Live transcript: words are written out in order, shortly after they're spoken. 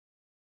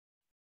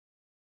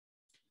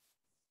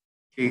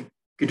Okay,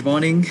 good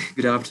morning,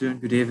 good afternoon,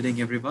 good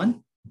evening,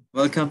 everyone.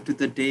 Welcome to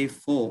the day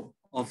 4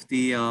 of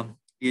the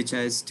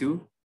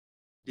PHIS2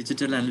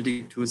 Digital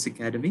Analytic Tools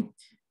Academy.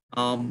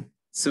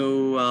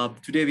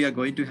 Today we are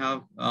going to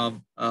have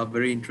a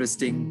very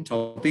interesting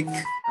topic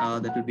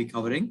that we'll be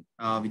covering,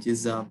 which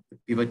is the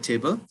pivot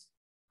table.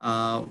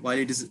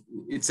 While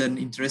it's an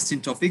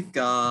interesting topic,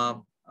 there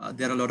are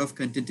a lot of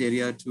content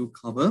area to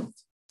cover.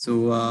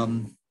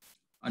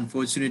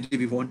 Unfortunately,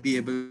 we won't be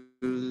able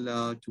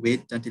to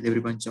wait until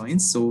everyone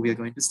joins. So we are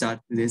going to start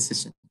today's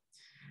session.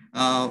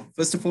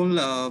 First of all,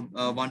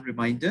 one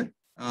reminder,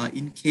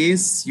 in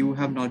case you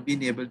have not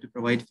been able to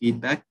provide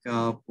feedback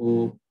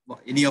for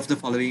any of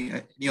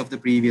the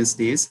previous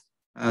days,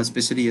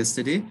 especially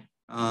yesterday,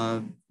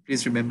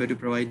 please remember to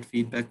provide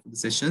feedback for the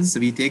sessions.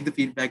 So we take the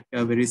feedback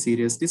very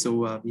seriously.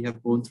 So we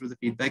have gone through the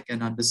feedback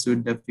and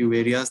understood a few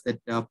areas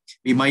that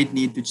we might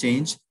need to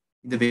change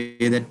in the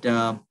way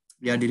that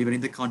we are delivering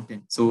the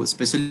content. So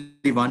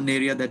especially one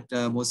area that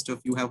most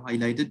of you have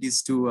highlighted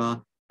is to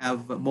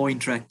have more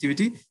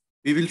interactivity.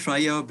 We will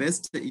try our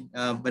best,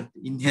 but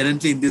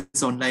inherently in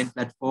this online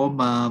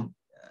platform,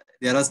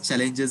 there are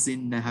challenges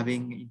in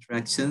having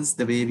interactions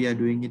the way we are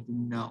doing it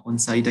in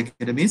on-site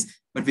academies,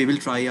 but we will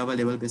try our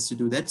level best to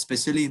do that,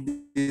 especially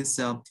in these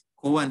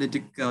core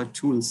analytic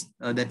tools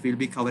that we'll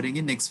be covering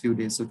in next few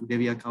days. So today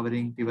we are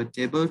covering pivot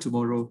table,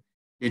 tomorrow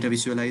data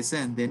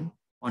visualizer, and then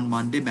on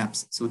Monday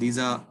maps. So these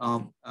are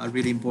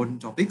really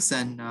important topics,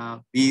 and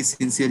we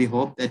sincerely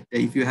hope that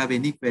if you have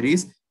any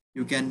queries,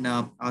 you can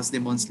ask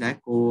them on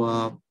Slack,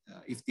 or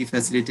if the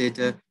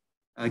facilitator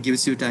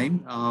gives you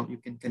time, you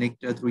can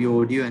connect through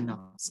your audio and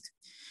ask.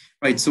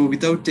 Right, so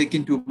without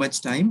taking too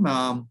much time,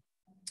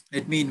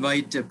 let me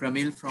invite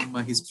Pramil from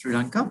Sri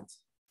Lanka.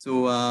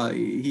 So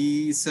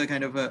he's a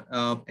kind of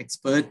a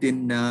expert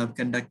in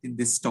conducting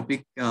this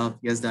topic.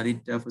 He has done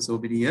it for so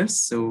many years.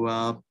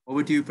 So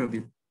over to you,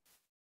 Pramil.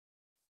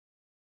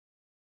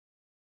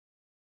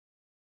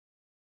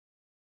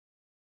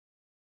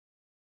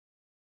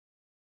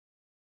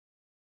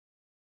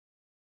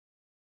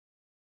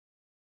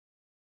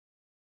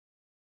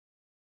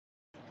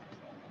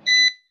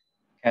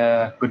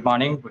 Good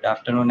morning, good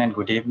afternoon, and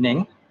good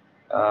evening.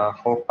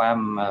 Hope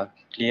I'm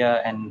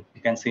clear and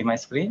you can see my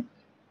screen.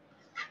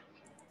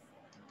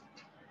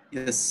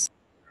 Yes.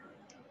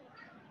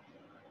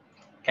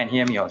 Can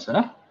hear me also,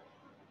 no?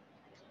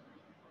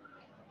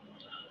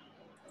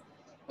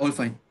 All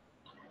fine.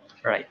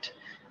 Right.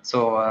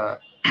 So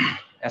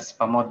as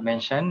Pramod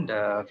mentioned,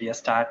 we are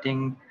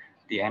starting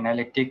the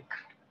analytic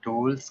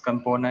tools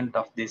component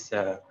of this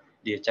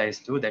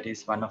DHIS2. That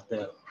is one of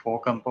the 4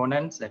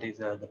 components. That is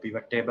the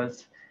pivot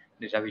tables,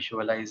 data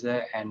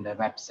visualizer, and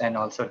maps, and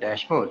also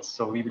dashboards.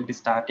 So we will be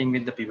starting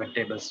with the pivot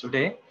tables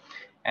today.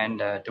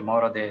 And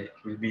tomorrow they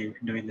will be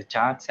doing the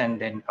charts, and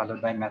then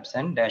followed by maps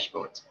and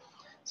dashboards.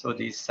 So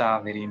these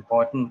are very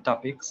important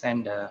topics,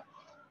 and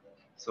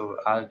so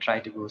I'll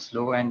try to go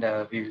slow, and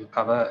we will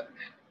cover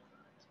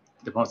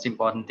the most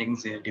important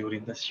things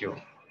during the show.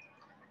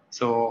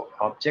 So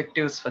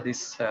objectives for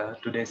this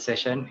today's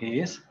session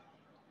is,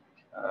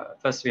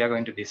 first we are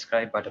going to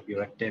describe what a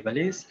pivot table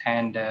is,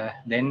 and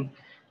then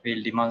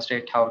we'll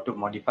demonstrate how to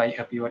modify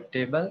a pivot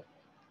table,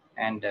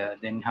 and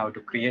then how to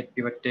create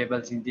pivot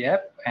tables in the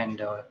app,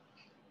 and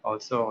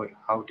also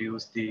how to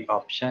use the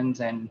options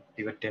and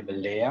pivot table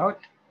layout,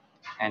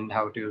 and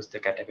how to use the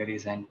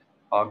categories and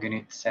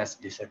organics as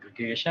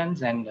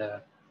disaggregations, and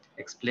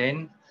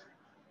explain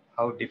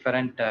how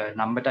different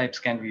number types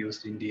can be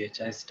used in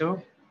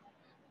DHIS2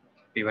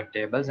 pivot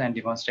tables, and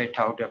demonstrate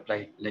how to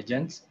apply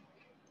legends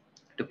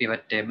to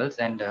pivot tables,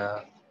 and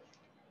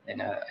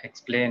then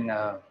explain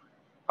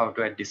how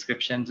to add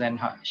descriptions and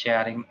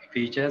sharing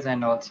features,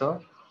 and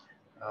also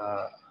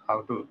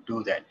how to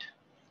do that.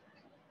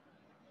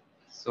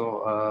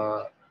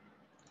 So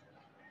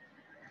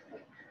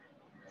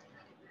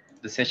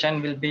the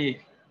session will be,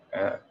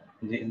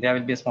 there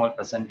will be a small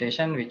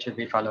presentation which will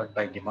be followed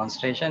by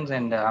demonstrations,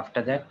 and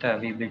after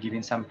that we will be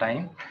giving some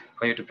time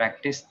for you to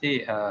practice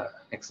the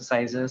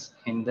exercises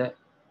in the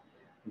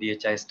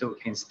DHIS2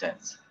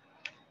 instance.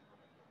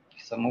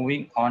 So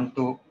moving on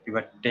to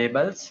pivot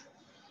tables.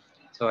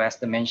 So as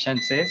the mention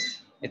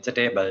says, it's a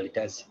table. It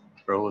has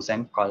rows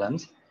and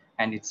columns,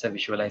 and it's a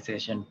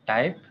visualization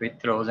type with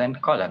rows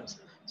and columns.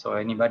 So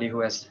anybody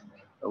who is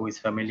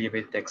familiar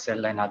with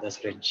Excel and other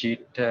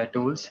spreadsheet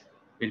tools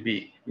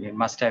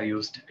must have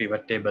used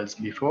pivot tables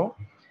before.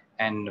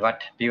 And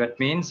what pivot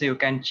means, you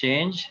can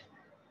change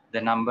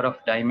the number of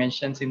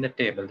dimensions in the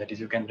table. That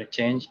is, you can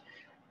change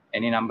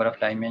any number of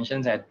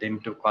dimensions, add them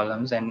to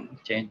columns, and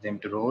change them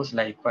to rows.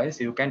 Likewise,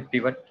 you can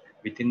pivot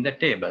within the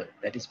table.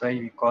 That is why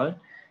we call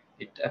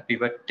it a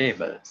pivot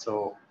table.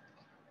 So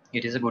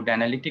it is a good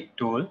analytic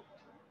tool,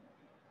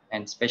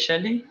 and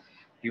especially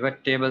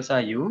pivot tables are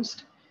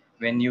used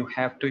when you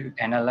have to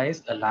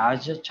analyze a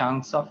larger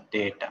chunks of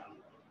data,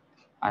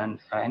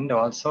 and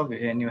also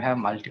when you have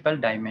multiple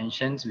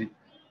dimensions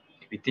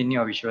within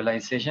your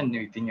visualization,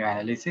 within your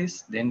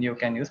analysis, then you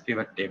can use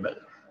pivot table.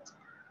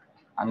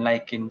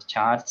 Unlike in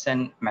charts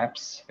and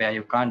maps where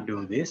you can't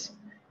do this,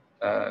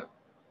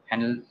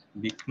 handle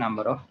big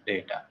number of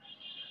data.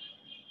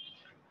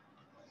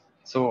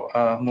 So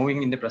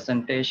moving in the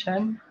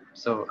presentation,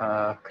 so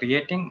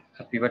creating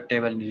a pivot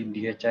table in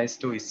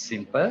DHIS2 is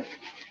simple.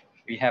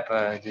 We have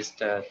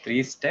just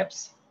 3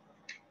 steps.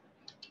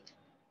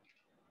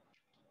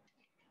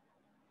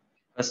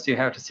 First, you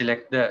have to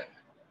select the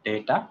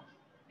data,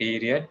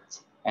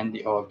 periods, and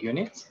the org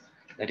units.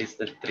 That is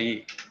the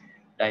 3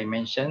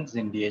 dimensions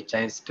in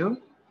DHIS2.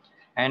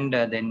 And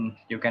then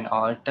you can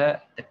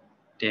alter the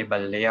table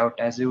layout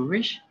as you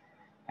wish.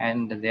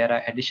 And there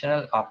are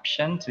additional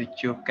options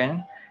which you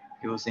can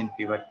use in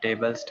pivot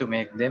tables to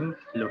make them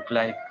look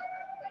like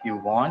you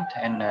want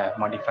and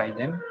modify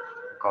them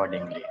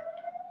accordingly.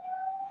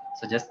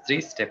 So just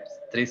 3 steps,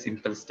 3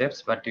 simple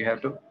steps, but you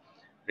have to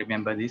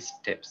remember these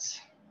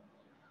steps.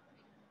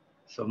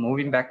 So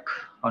moving back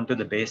onto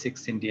the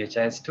basics in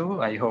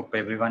DHIS2, I hope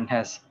everyone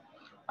has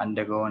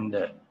undergone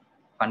the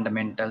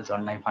fundamentals,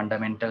 online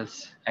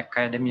fundamentals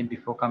academy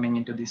before coming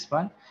into this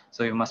one.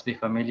 So you must be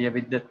familiar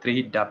with the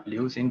 3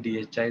 W's in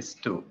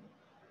DHIS2.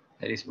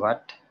 That is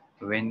what,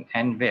 when,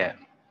 and where.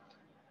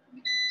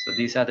 So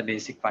these are the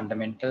basic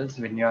fundamentals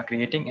when you are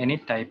creating any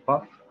type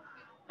of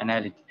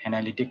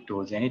analytic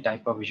tools, any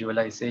type of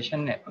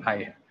visualization,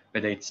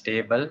 whether it's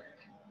table,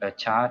 a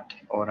chart,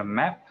 or a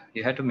map.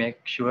 You have to make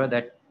sure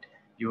that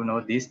you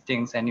know these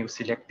things and you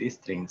select these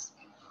things.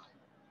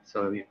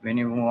 So when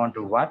you move on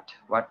to what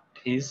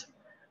is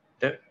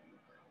the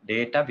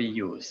data we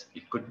use?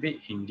 It could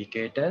be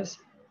indicators,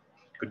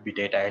 it could be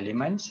data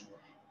elements,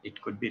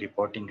 it could be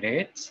reporting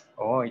rates,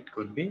 or it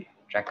could be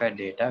tracker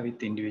data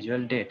with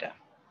individual data.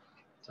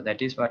 So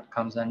that is what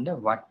comes under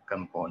what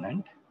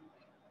component.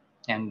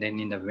 And then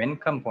in the when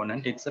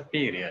component, it's a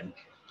period.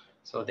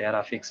 So there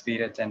are fixed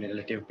periods and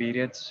relative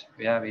periods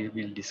where we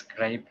will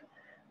describe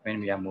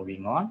when we are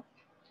moving on.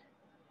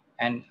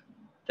 And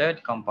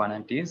third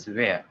component is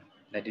where.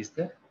 That is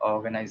the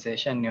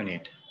organization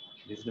unit.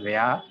 This is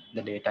where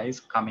the data is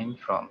coming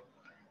from.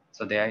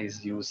 So there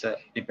is user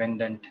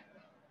dependent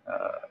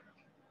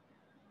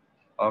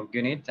org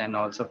units and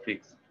also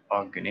fixed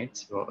org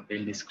units. So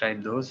we'll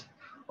describe those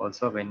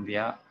also when we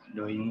are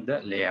doing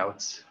the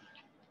layouts.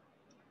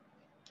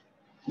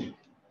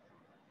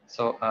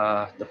 So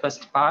the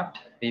first part,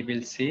 we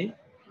will see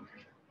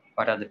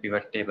what are the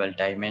pivot table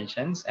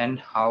dimensions and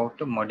how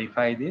to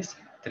modify these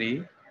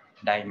 3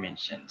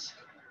 dimensions.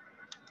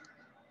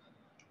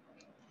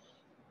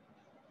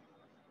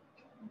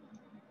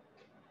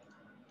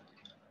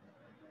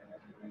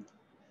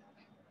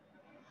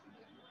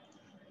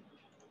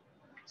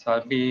 So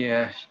I'll be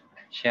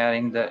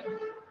sharing the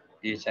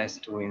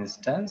DHIS2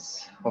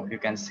 instance. Hope you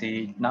can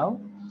see it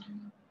now.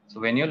 So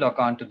when you log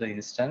on to the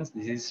instance,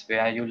 this is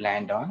where you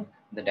land on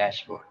the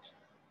dashboard.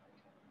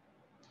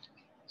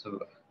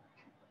 So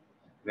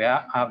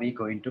where are we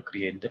going to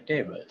create the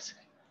tables?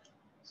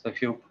 So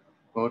if you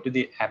go to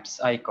the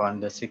apps icon,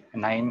 the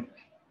 9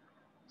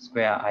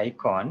 square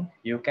icon,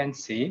 you can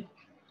see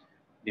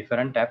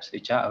different apps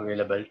which are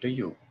available to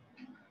you.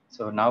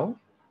 So now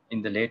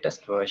in the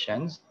latest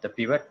versions, the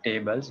pivot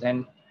tables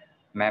and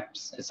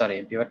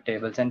pivot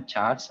tables and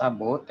charts are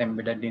both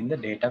embedded in the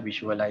data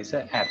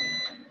visualizer app,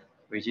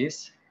 which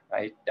is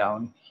right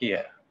down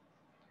here.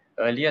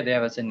 Earlier there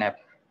was an app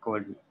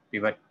called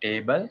pivot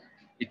table.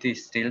 It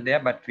is still there,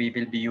 but we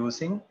will be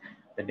using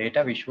the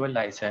data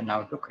visualizer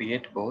now to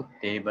create both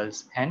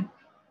tables and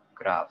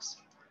graphs.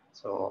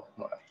 So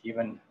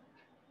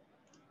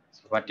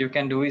what you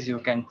can do is you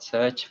can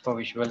search for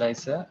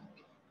visualizer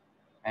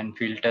and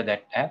filter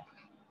that app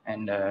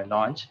and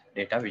launch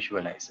data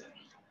visualizer.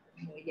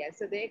 Yeah,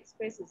 so the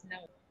Express is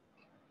now.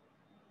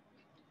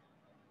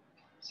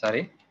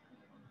 Sorry.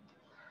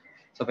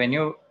 So when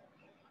you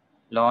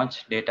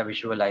launch data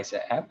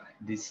visualizer app,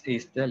 this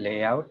is the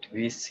layout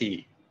we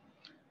see.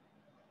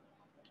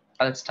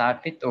 I'll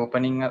start with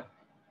opening up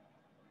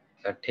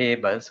a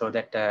table so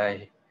that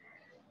the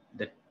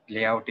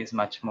layout is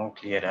much more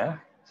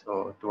clearer.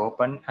 So to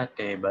open a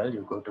table,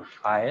 you go to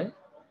File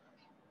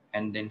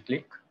and then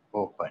click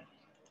Open.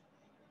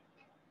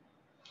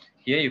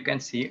 Here you can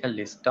see a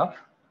list of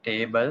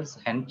tables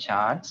and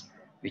charts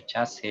which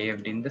are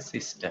saved in the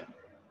system.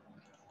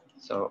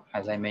 So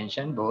as I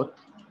mentioned, both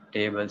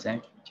tables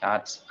and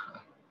charts,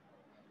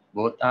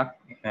 both are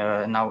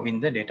now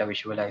in the data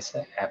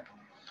visualizer app.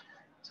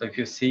 So if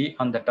you see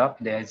on the top,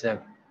 there is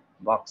a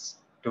box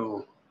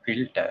to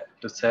filter,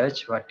 to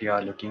search what you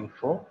are looking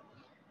for.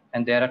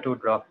 And there are 2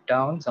 drop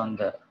downs on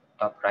the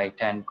top right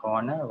hand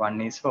corner.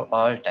 One is for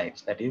all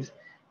types, that is,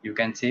 you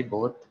can see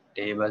both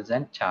tables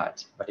and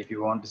charts. But if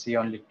you want to see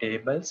only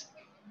tables,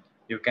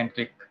 you can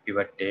click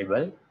pivot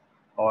table.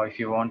 Or if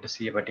you want to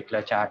see a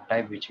particular chart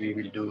type, which we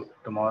will do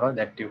tomorrow,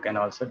 that you can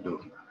also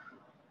do.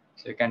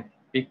 So you can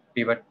pick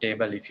pivot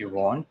table if you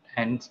want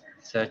and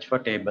search for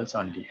tables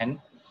only. And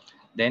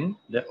then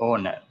the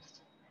owner.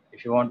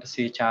 If you want to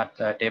see chart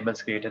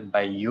tables created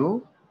by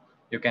you,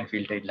 you can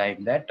filter it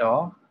like that.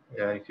 Or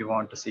if you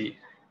want to see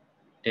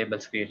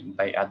tables created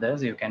by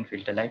others, you can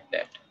filter like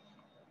that.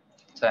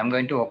 So I'm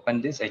going to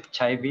open this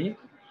HIV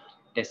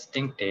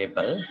testing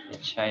table,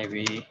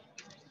 HIV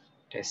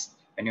test.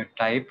 When you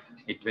type,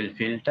 it will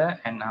filter,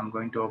 and I'm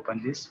going to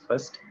open this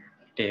first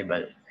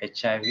table,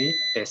 HIV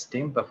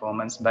testing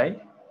performance by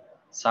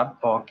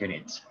sub-org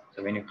units.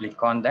 So when you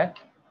click on that,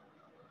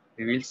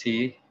 we will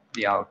see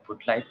the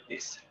output like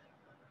this.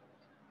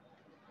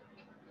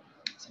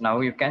 So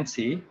now you can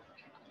see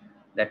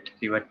that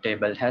pivot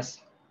table has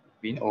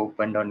been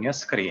opened on your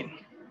screen.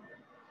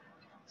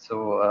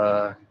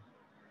 So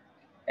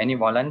any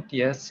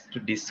volunteers to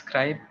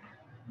describe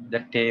the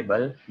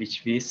table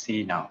which we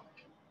see now?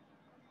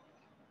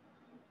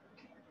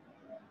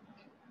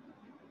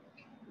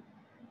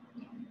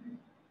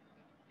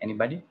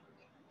 Anybody?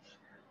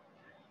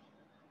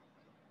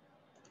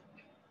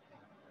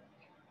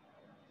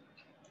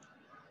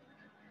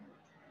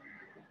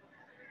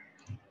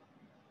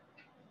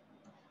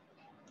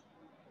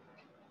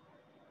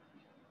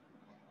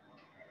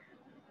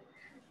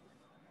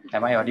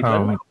 Am I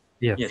audible?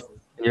 Yes,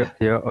 Yes.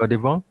 you're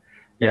audible.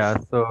 Yes. Yeah,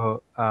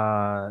 so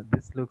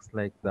this looks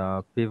like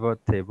the pivot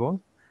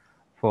table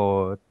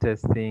for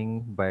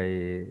testing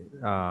by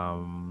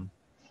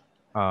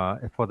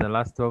for the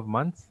last 12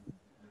 months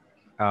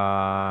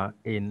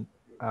in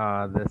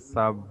the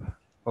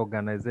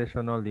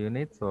sub-organizational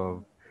units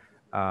of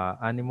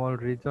animal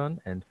region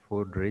and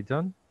food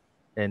region.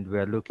 And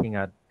we're looking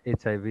at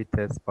HIV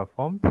tests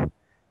performed,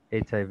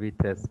 HIV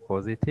test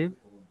positive,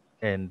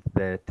 and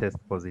the test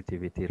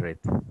positivity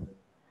rate.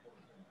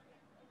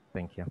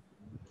 Thank you.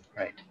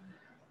 Right.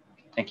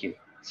 Thank you.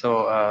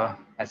 So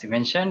as you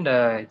mentioned,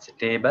 it's a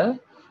table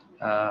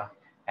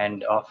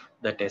and of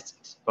the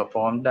tests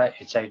performed, the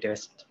HIV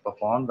tests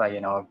performed by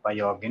by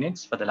your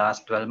units for the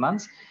last 12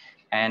 months,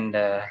 and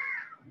the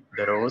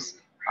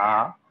rows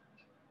are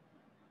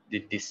the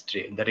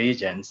district, the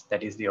regions,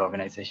 that is the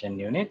organization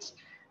units,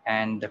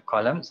 and the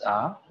columns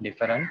are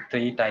different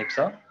 3 types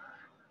of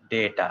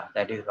data.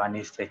 That is, one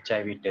is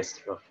HIV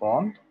test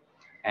performed,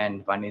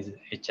 and one is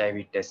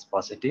HIV test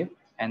positive,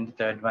 and the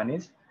third one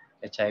is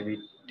HIV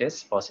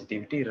test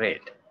positivity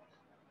rate.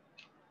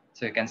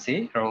 So you can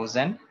see rows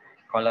and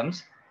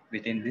columns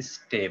within this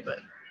table.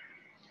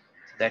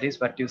 So that is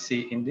what you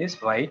see in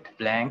this white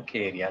blank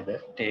area,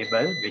 the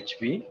table which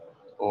we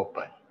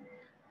open.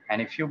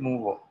 And if you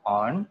move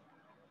on,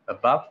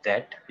 above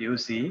that you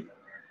see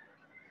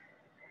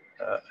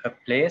a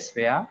place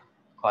where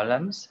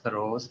columns,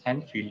 rows,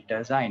 and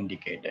filters are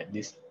indicated.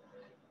 This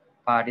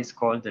part is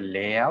called the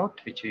layout,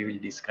 which we will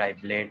describe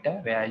later,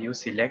 where you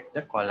select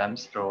the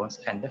columns, rows,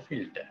 and the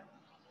filter.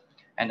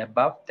 And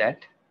above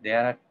that,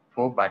 there are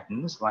 4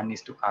 buttons. One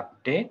is to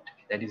update.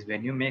 That is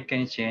when you make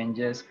any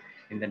changes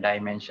in the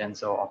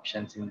dimensions or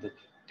options in the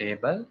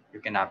table, you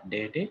can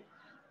update it.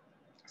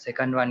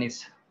 Second one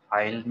is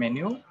file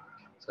menu.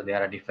 So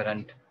there are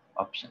different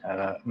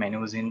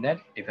menus in that,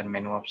 different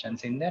menu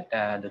options in that.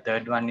 The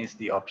third one is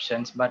the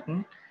options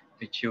button,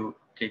 which you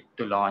click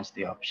to launch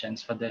the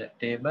options for the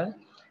table.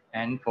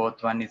 And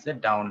fourth one is the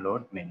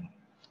download menu.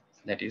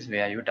 That is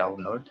where you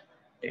download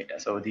data.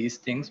 So these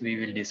things we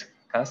will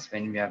discuss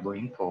when we are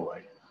going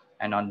forward.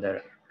 And on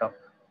the top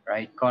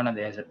right corner,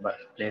 there's a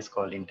place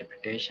called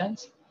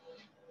interpretations.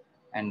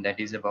 And that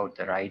is about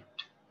the right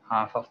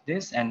half of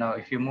this. And now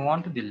if you move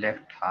on to the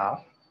left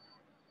half,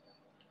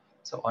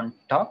 so on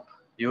top,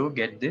 you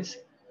get this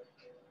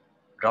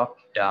drop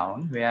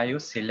down where you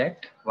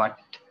select what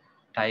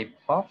type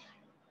of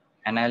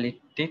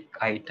analytic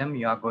item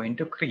you are going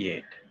to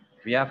create.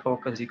 We are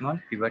focusing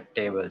on pivot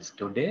tables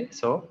today.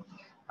 So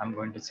I'm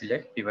going to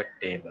select pivot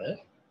table.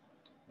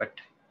 But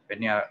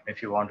when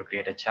if you want to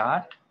create a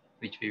chart,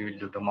 which we will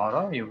do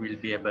tomorrow, you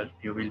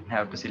will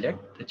have to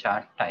select the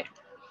chart type.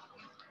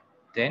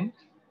 Then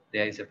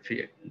there is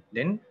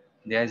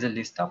a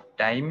list of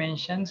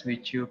dimensions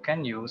which you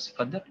can use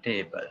for the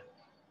table.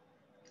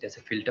 There's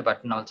a filter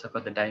button also for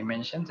the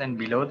dimensions, and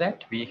below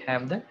that we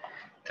have the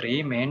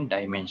 3 main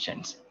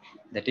dimensions.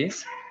 That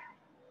is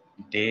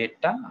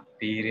data,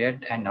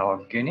 period, and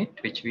org unit,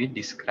 which we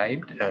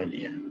described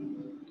earlier.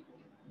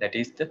 That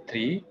is the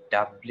 3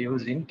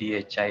 W's in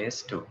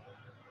DHIS2.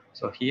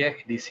 So here,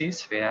 this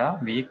is where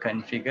we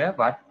configure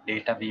what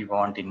data we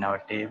want in our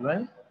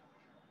table,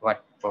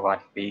 for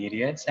what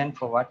periods, and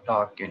for what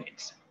org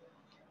units.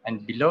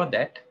 And below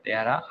that,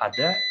 there are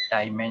other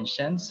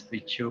dimensions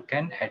which you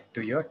can add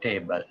to your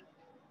table.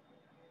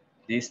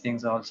 These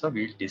things also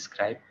we'll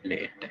describe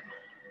later.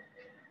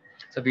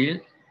 So we'll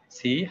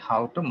see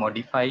how to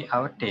modify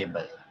our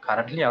table.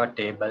 Currently, our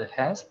table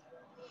has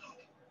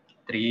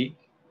 3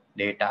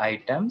 data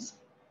items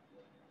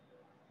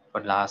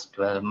for last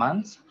 12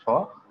 months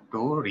for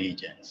 2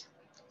 regions.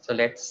 So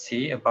let's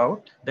see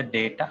about the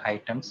data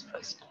items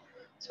first.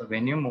 So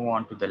when you move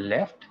on to the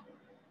left,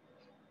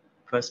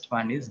 first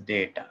one is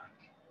data.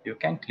 You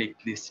can click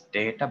this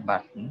data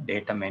button,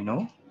 data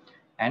menu,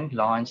 and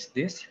launch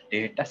this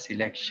data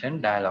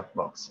selection dialog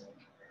box.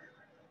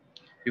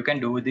 You can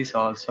do this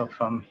also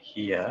from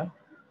here.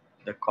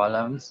 The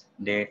columns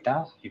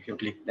data, if you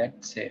click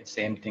that,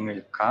 same thing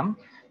will come,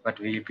 but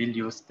we will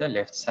use the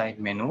left side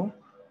menu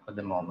for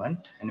the moment.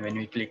 And when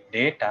we click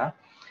data,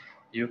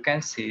 you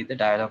can see the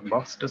dialog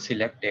box to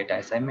select data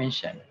as I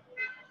mentioned.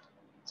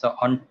 So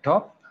on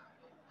top,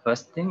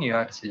 first thing you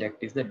have to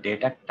select is the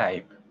data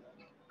type.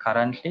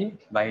 Currently,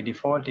 by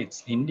default,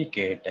 it's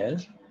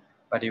indicators,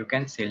 but you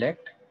can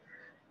select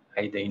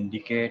either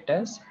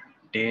indicators,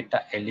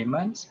 data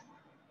elements,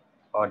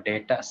 or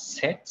data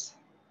sets,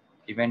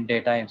 event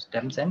data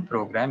items, and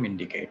program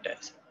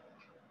indicators.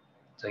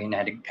 So in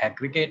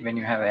aggregate, when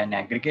you have an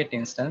aggregate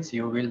instance,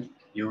 you will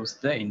use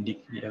the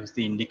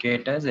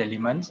indicators,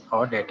 elements,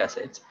 or data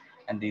sets,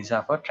 and these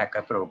are for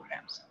tracker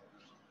programs.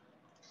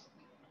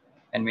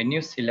 And when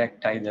you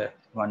select either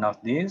one of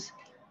these,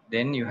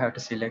 then you have to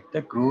select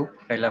the group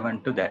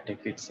relevant to that.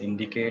 If it's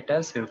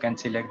indicators, you can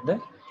select the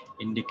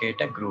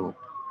indicator group,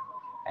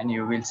 and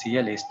you will see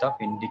a list of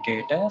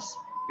indicators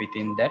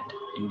within that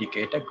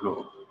indicator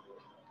group.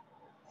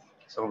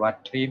 So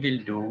what we will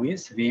do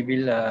is we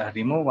will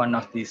remove one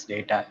of these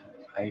data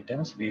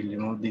items. We'll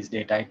remove these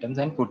data items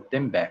and put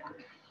them back.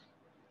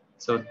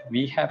 So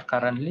we have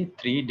currently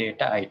 3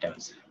 data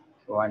items.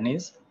 One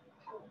is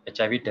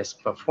HIV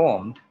test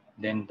performed,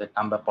 then the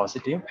number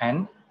positive,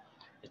 and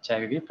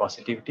HIV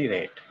positivity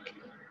rate.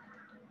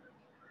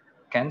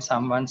 Can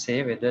someone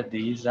say whether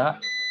these are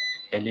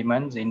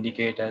elements,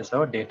 indicators,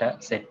 or data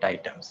set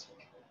items?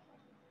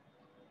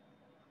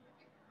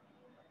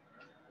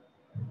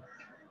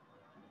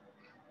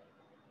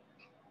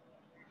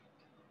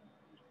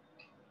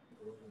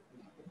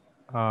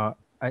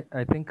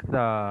 I think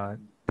the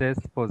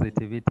test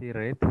positivity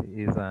rate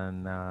is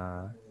an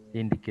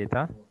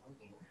indicator.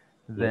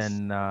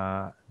 Then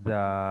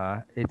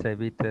the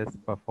HIV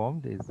test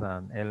performed is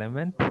an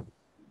element,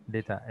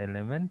 data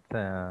element,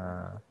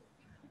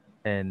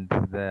 and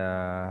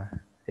the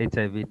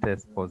HIV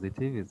test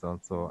positive is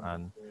also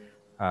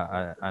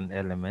an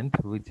element,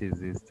 which is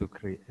used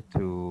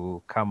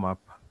to come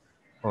up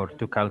or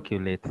to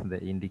calculate the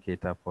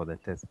indicator for the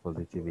test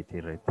positivity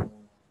rate.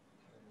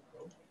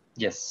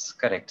 Yes,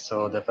 correct.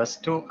 So the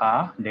first two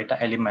are data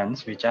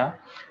elements, which are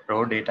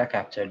raw data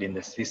captured in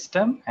the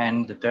system.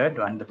 And the third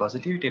one, the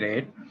positivity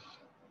rate,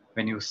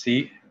 when you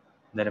see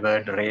the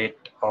word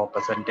rate or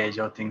percentage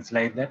or things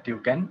like that, you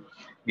can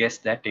guess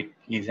that it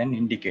is an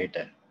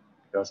indicator,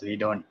 because we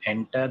don't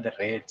enter the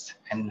rates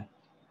and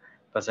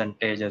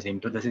percentages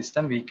into the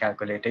system. We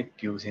calculate it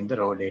using the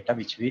raw data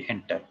which we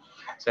enter.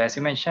 So as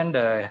you mentioned,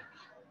 there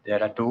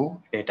are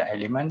 2 data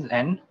elements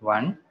and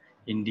 1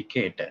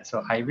 indicator.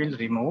 So I will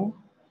remove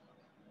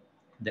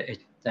the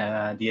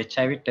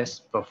HIV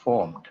test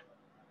performed,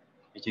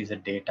 which is a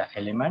data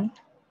element,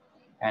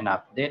 and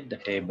update the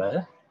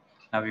table.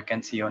 Now you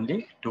can see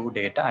only 2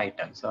 data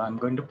items. So I'm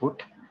going to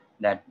put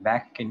that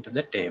back into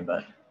the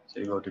table. So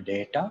you go to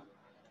data,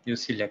 you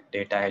select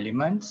data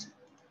elements,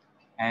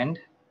 and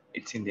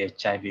it's in the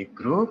HIV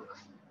group.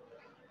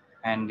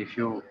 And if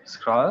you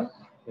scroll,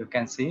 you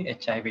can see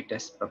HIV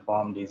test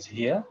performed is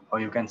here,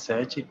 or you can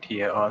search it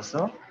here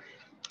also,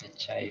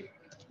 HIV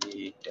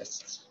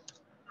tests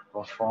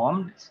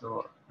performed.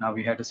 So now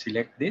we have to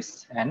select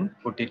this and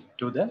put it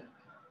to the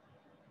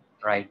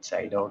right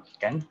side, or you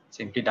can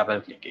simply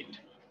double click it.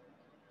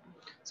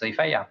 So if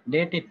I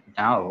update it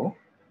now,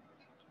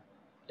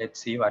 let's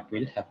see what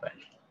will happen.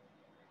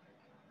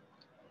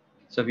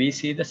 So we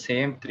see the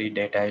same 3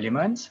 data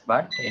elements,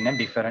 but in a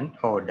different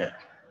order.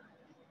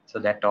 So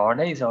that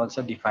order is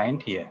also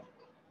defined here.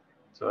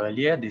 So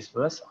earlier this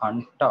was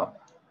on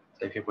top.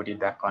 So if you put it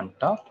back on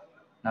top,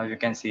 now you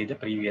can see the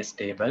previous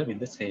table with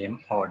the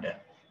same order.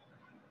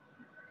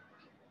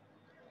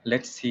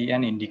 Let's see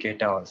an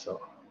indicator also.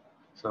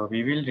 So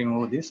we will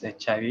remove this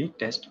HIV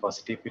test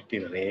positivity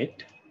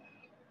rate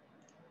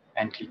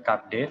and click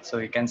update. So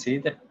you can see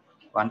that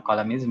one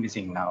column is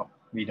missing now.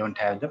 We don't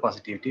have the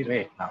positivity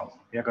rate now.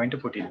 We are going to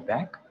put it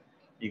back.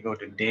 We go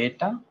to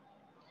data,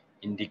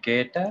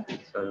 indicator.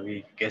 So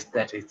we guess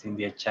that it's in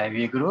the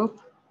HIV group.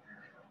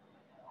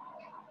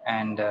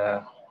 And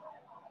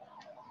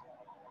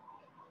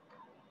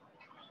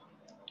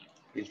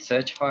we'll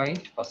search for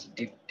it,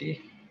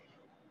 positivity.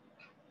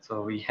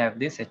 So we have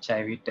this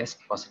HIV test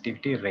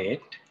positivity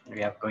rate.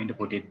 We are going to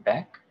put it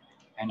back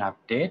and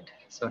update.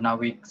 So now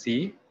we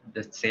see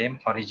the same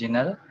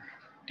original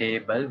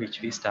table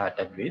which we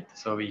started with.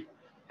 So we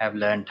have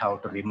learned how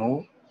to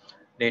remove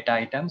data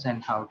items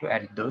and how to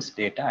add those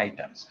data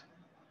items.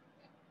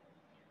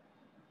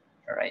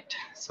 All right.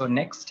 So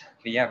next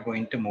we are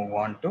going to move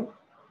on to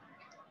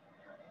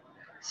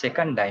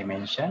second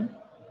dimension,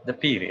 the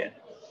period.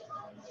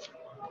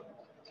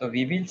 So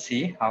we will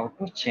see how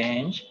to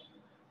change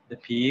the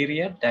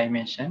period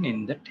dimension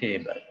in the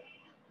table.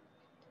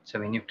 So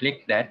when you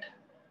click that,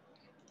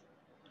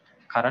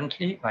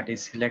 currently what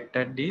is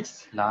selected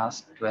is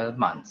last 12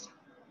 months.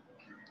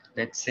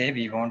 Let's say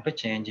we want to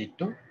change it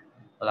to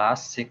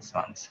last 6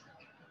 months.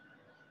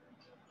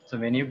 So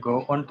when you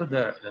go onto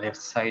the left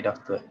side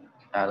of the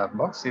dialog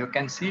box, you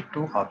can see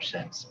 2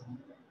 options.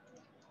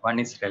 One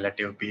is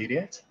relative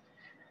periods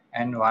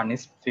and one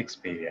is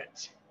fixed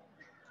periods.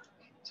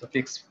 So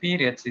fixed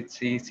periods,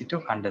 it's easy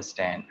to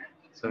understand.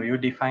 So you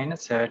define a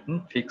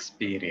certain fixed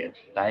period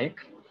like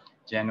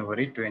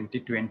January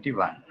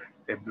 2021,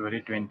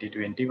 February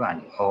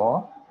 2021,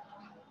 or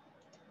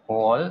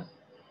all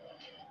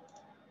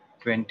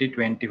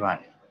 2021.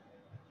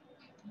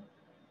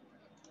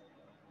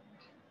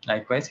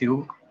 Likewise,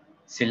 you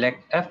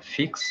select a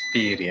fixed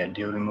period.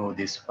 You remove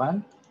this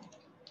one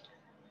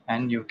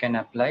and you can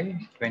apply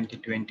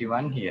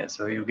 2021 here.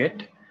 So you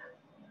get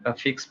a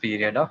fixed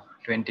period of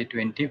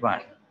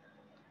 2021.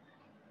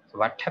 So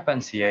what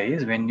happens here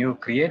is when you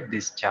create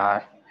this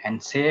chart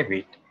and save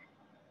it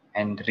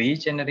and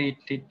regenerate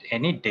it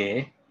any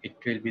day, it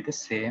will be the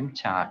same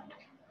chart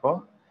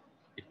for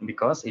it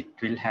because it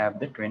will have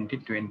the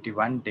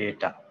 2021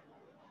 data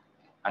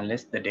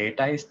unless the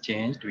data is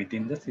changed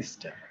within the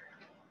system.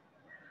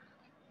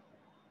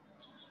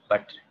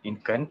 But in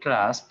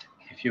contrast,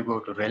 if you go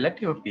to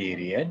relative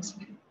periods,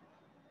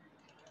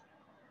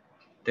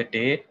 the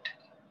date,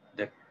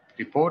 the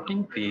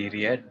reporting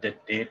period, the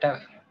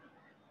data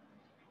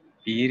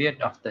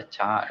period of the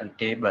chart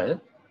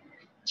table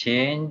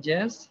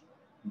changes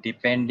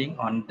depending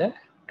on the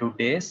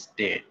today's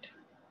date.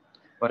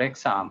 For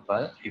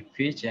example, if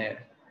we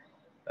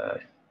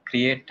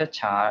create a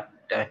chart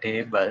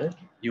table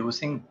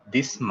using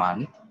this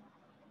month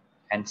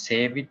and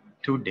save it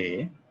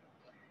today,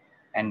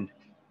 and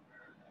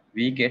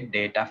we get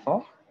data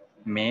for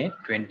May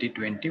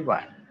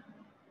 2021.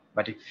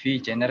 But if we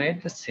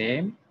generate the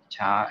same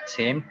chart,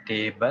 same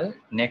table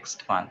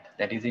next month,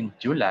 that is in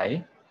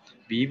July,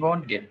 we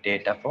won't get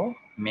data for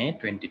May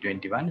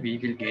 2021. We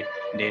will get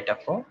data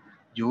for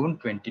June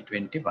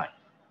 2021.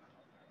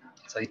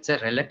 So it's a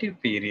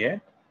relative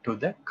period to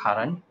the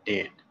current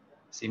date.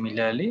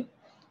 Similarly,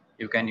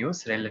 you can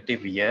use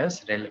relative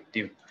years,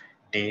 relative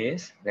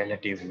days,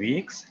 relative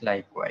weeks,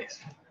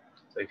 likewise.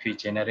 So if we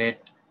generate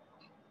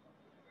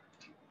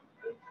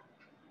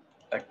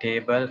a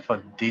table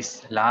for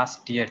this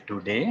last year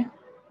today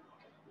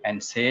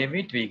and save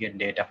it, we get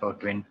data for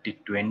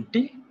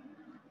 2020.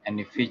 And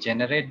if we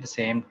generate the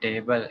same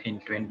table in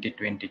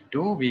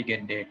 2022, we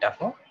get data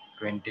for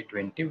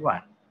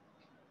 2021.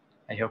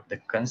 I hope the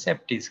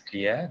concept is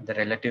clear, the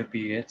relative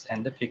periods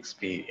and the fixed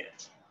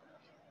periods.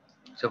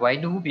 So why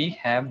do we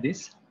have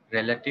these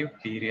relative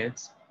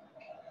periods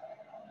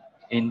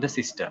in the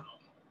system?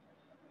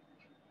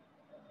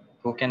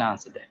 Who can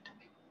answer that?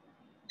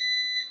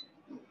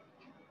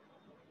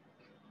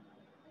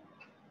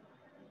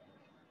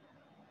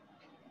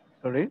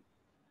 Sorry,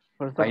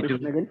 what's the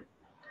question again?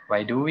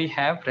 Why do we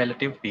have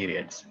relative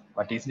periods?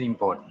 What is the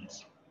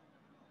importance?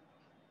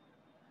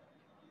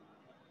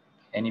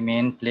 Any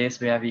main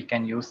place where we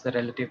can use the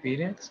relative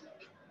periods?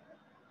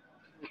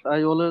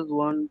 I always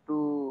want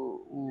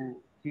to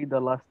see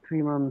the last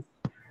 3 months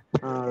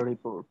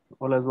report.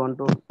 Always want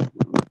to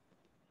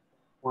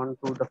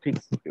the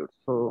fixed period.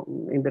 So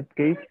in that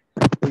case,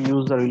 we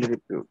use the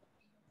relative period.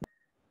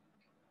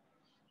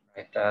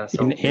 Right,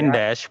 so in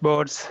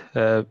dashboards,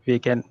 we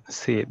can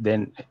see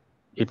then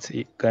it's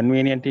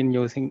convenient in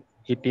using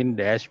it in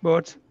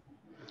dashboards.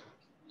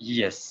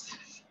 Yes.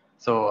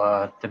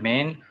 So the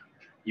main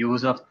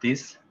use of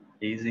this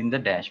is in the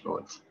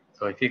dashboards.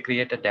 So if you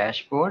create a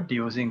dashboard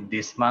using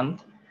this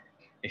month,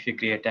 if you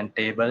create a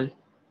table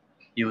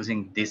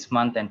using this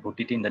month and put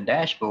it in the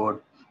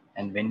dashboard,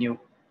 and when you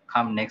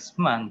come next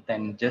month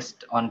and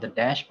just on the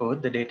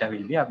dashboard, the data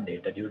will be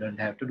updated. You don't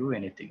have to do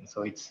anything.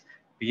 So its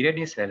period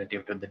is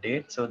relative to the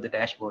date. So the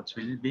dashboards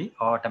will be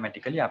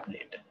automatically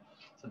updated.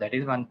 So that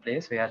is one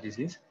place where this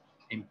is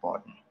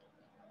important.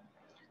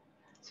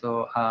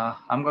 So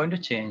I'm going to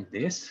change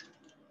this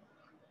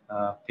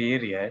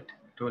period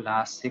to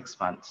last 6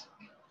 months.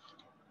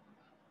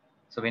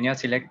 So when you're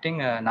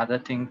selecting, another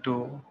thing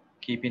to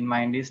keep in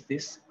mind is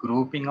this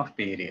grouping of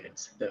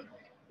periods.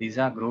 These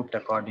are grouped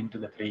according to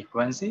the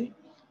frequency.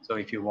 So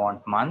if you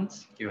want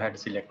months, you have to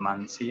select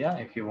months here.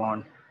 If you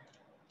want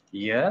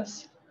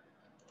years,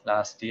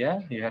 last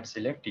year, you have to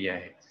select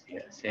years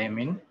here. Same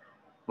in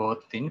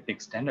both in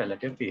fixed and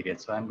relative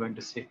periods. So I'm going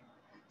to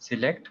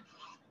select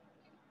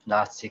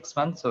last 6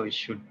 months. So it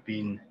should be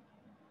in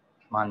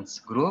months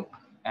group,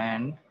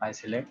 and I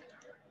select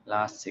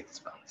last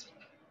 6 months.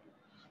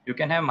 You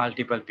can have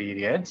multiple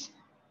periods,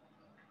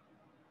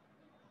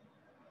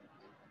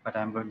 but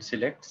I'm going to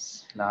select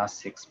last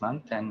 6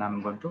 months and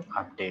I'm going to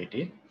update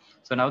it.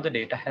 So now the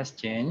data has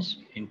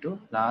changed into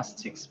last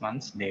 6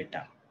 months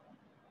data.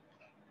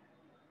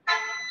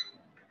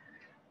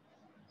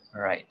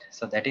 Right,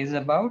 so that is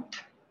about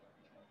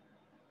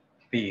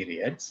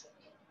periods.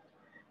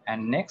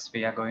 And next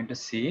we are going to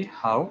see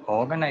how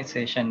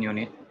organization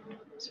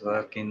units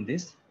work in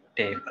this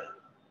table.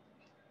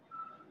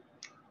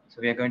 So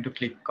we are going to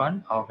click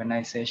on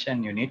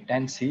organization unit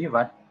and see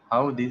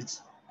how did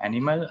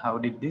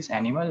this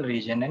animal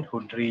region and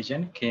food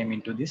region came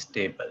into this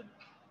table.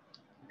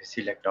 We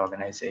select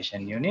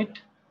organization unit.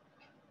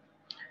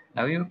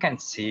 Now you can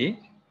see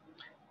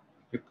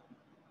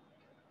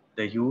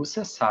the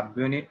user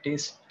subunit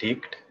is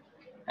ticked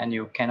and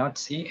you cannot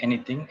see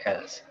anything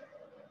else.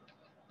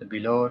 The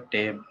below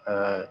tab,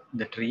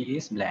 the tree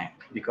is blank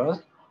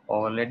because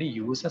already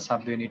user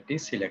subunit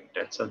is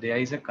selected. So there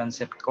is a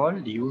concept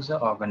called user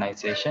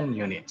organization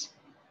units.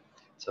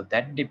 So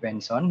that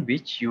depends on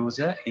which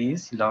user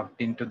is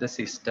logged into the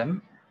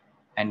system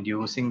and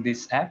using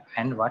this app,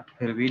 and what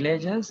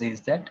privileges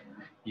is that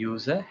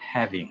user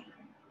having.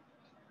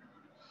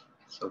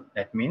 So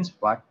that means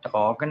what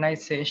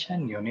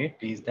organization unit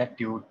is that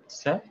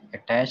user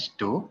attached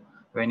to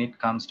when it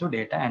comes to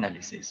data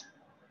analysis.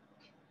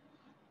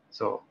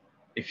 So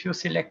if you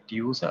select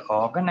user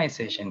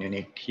organization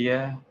unit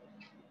here,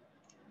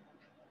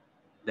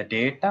 the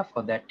data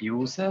for that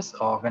user's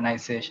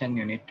organization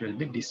unit will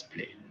be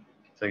displayed.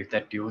 So if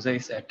that user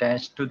is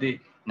attached to the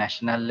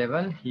national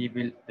level,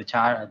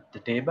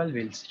 the table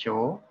will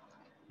show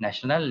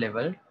national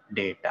level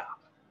data.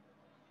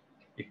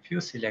 If you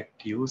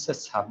select user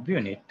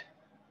subunit,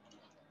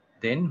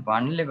 then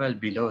one level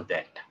below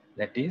that,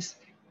 that is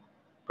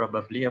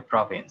probably a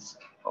province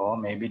or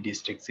maybe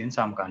districts in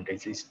some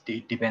countries.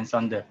 It depends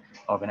on the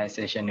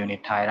organization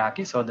unit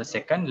hierarchy. So the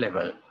second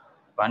level,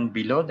 one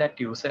below that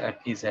user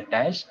is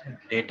attached,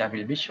 data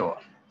will be shown.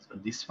 So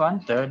this one,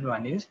 third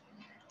one is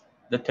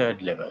the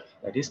third level,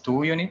 that is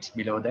 2 units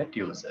below that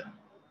user.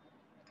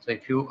 So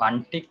if you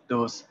untick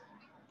those,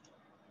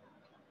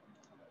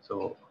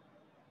 so